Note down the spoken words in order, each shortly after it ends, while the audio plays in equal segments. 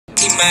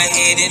my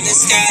head in the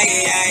sky. I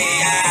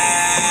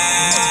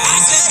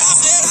said,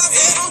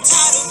 I'm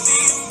tired of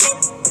being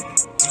broke.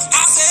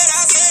 I said,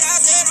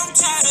 I'm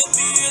tired of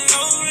being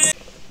lonely.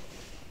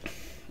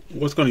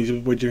 What's going on,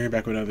 YouTube? Boy Jimmy here,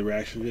 back with another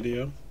reaction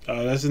video.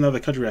 That's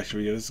another country reaction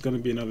video. This is going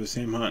to be another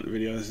Sam Hunt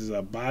video. This is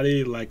a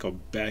body like a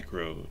back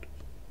road.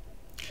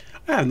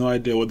 I have no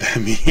idea what that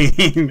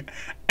means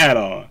at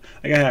all.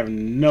 Like, I have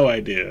no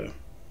idea.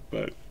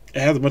 But it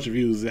has a bunch of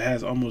views. It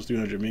has almost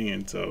 300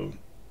 million, so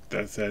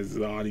that says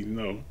all I need to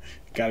know.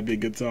 It gotta be a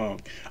good song.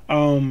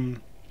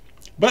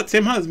 But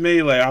Sam Hunt's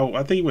made, like,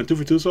 I think he went 2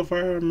 for 2 so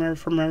far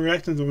from my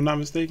reactions, if I'm not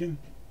mistaken.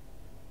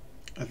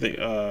 I think,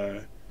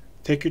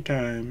 Take Your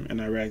Time,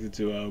 and I reacted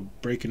to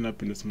Breaking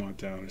Up in a Small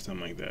Town or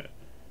something like that.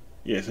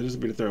 Yeah, so this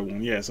will be the third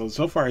one. Yeah,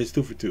 so far it's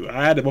 2 for 2.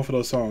 I added both of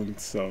those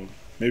songs, so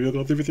maybe we'll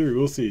go 3 for 3.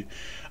 We'll see.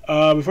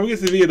 Before we get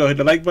to the video, though, hit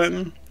the like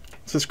button,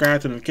 subscribe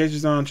to the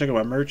notifications on, check out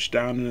my merch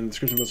down in the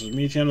description of social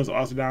media channels,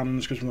 also down in the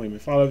description. Leave me a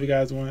follow if you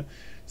guys want.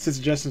 Since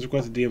suggestions,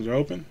 requests, and DMs are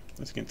open,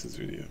 let's get into this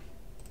video.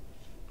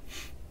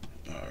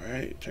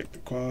 Alright, check the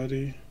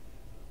quality.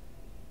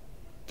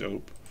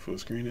 Dope. Full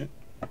screen it.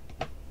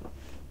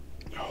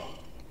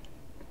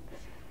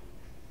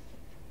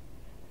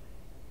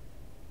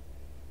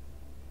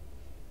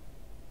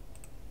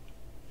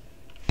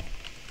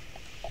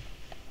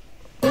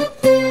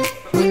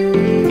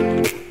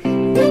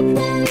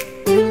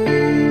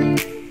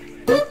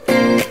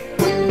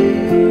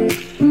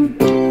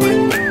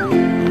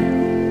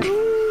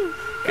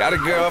 Got a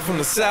girl from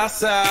the south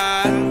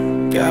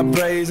side, got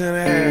braids in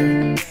her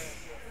hair.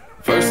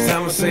 First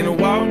time I seen her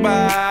walk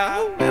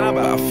by, man, I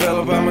about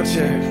fell about my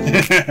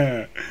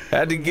chair.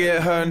 Had to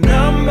get her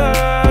number.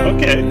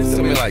 Okay. It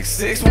took me like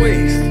 6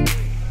 weeks.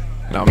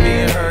 Now me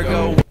and her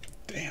go.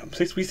 Damn,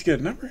 6 weeks to get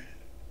a number?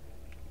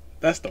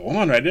 That's the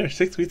one right there.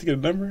 6 weeks to get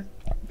a number?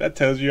 That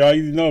tells you all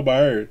you know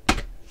about her.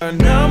 Her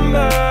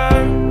number.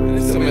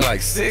 It took me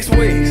like 6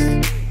 weeks.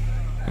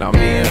 Now me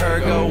and her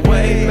go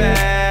way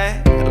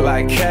back,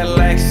 like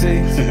Cadillac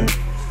seats.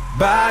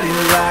 Body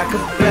like a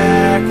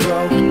back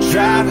road,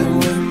 driving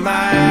with my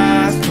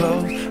eyes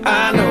closed.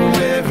 I know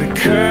every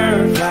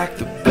curve like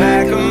the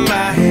back of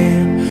my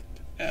hand.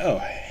 Oh,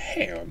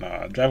 hell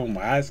no. Driving with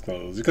my eyes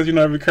closed. Because you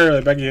know every curve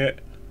like back of your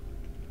head.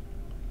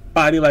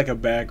 Body like a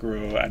back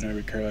road, I know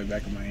every curve like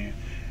back of my hand.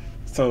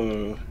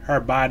 So her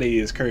body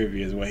is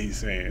curvy is what he's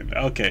saying.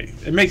 Okay.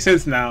 It makes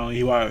sense now.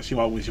 When she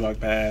walked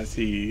past,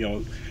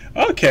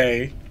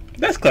 okay.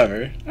 That's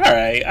clever.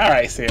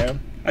 Alright,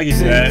 Sam. I give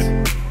you that.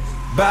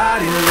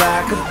 Body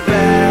like a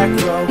back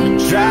road,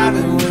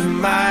 driving with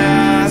my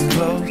eyes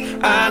closed.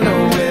 I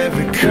know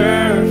every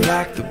curve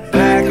like the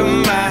back of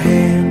my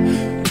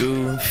hand.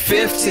 Doing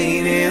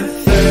 15 and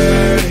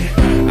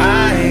 30,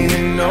 I ain't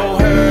in no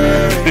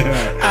hurry.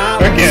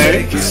 I'ma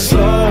take it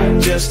slow,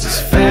 just as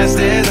fast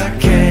as I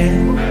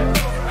can.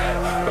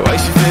 The way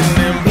she fitting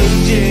them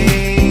blue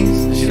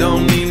jeans, she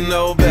don't need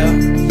no belt.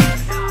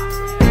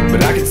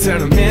 But I can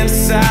turn them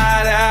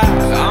inside out,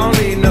 I don't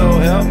need no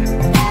help.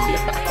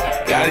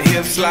 Got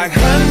hips like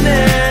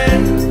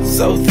honey,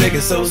 so thick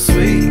and so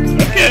sweet.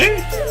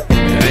 Okay.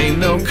 There ain't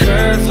no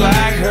curves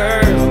like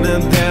hers on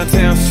them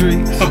downtown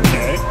streets.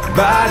 Okay.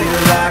 Body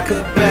like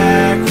a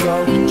back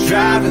road,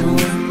 driving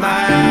with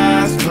my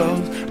eyes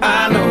closed.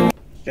 I know.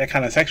 Got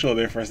kind of sexual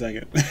there for a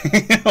second.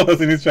 I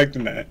wasn't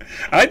expecting that.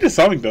 I like this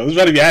song though. It's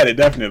ready to be added,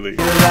 definitely.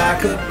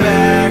 Like a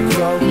back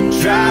road,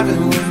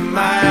 driving with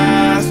my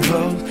eyes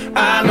closed.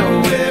 I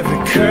know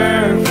every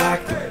curve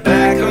like the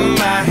back of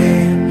my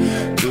hand.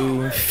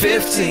 Doing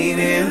 15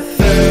 and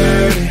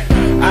 30,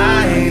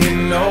 I ain't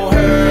in no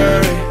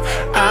hurry.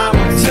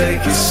 I'ma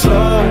take it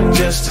slow,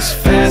 just as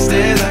fast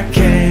as I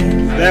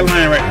can. That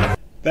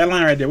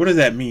line right there. What does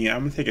that mean?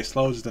 I'm gonna take it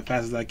slow, just as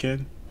fast as I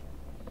can.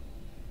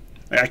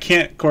 Like, I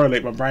can't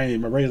correlate my brain.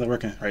 My brain's not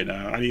working right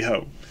now. I need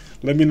help.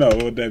 Let me know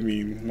what that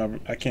means.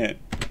 I can't.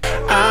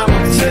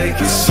 I'ma take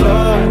it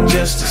slow,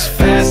 just as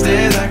fast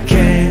as I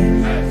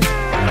can.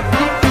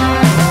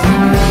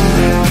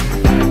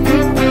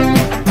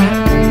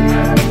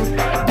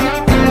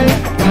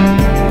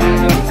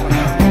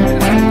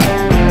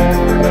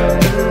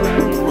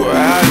 We're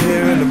out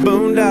here in the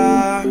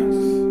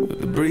boondocks, with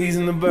the breeze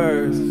and the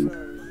birds,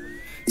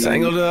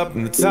 tangled up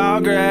in the tall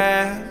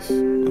grass,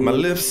 with my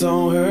lips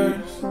on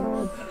hers.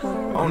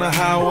 On the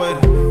highway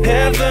to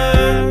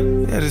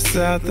heaven, yeah, the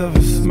south of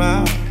a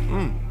smile.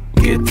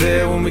 Get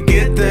there when we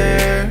get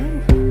there,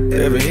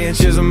 every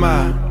inch is a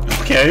mile.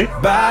 Okay.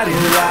 Body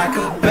like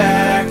a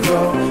back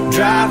road,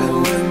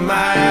 driving with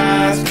my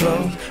eyes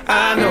closed.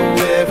 I know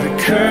every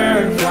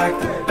curve like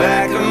the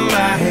back of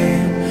my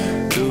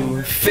hand.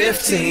 Doing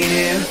 15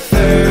 and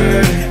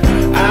 30,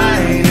 I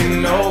ain't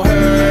in no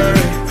hurry.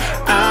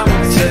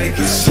 I'ma take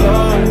it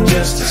slow,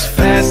 just as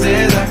fast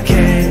as I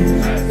can.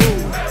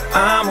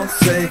 I'ma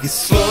take it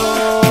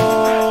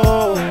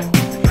slow,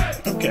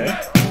 Okay.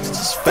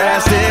 just as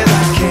fast as I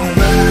can.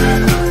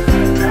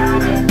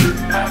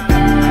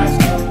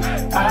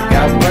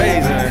 Got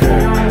braids in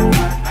her.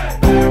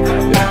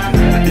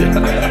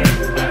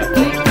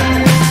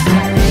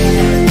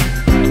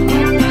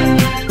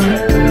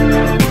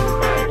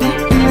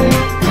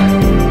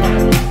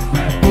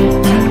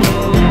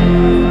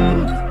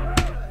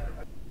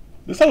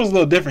 was a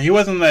little different. He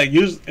wasn't like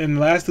used in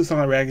the last two songs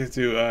I reacted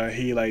to.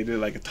 He like did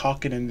like a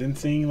talking and then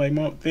singing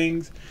like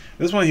things.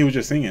 This one he was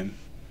just singing,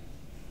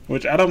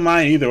 which I don't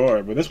mind either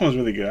or. But this one's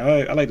really good.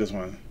 I like this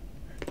one.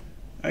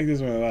 I like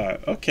this one a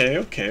lot.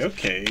 Okay.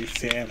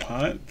 Sam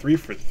Hunt, 3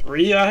 for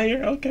 3 out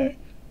here. Okay.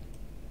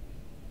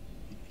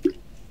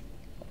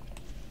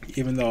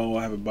 Even though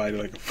I have a body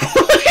like a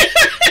fool.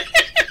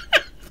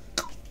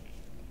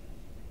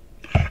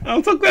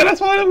 I'm so glad that's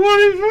what I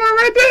wanted for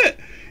right there.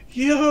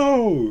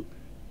 Yo.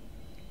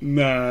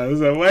 Nah,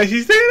 so why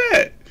she say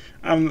that?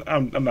 I'm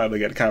not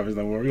looking at the comments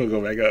no more. We're gonna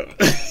go back up.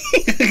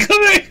 Go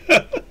back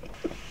up.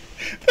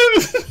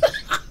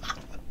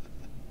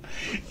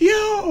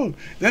 Yo,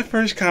 that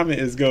first comment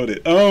is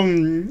goated.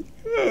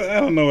 I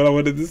don't know what I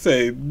wanted to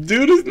say.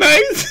 Dude is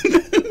nice.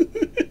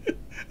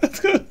 That's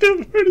gonna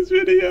do it for this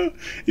video.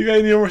 You got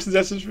any more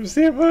suggestions for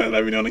Sam Hunt?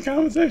 Let me know in the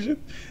comment section.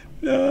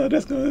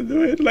 That's gonna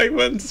do it. Like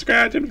button,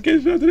 subscribe,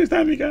 notifications. Until next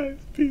time, you guys.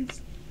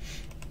 Peace.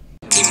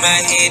 Keep my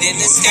head in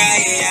the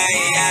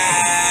sky.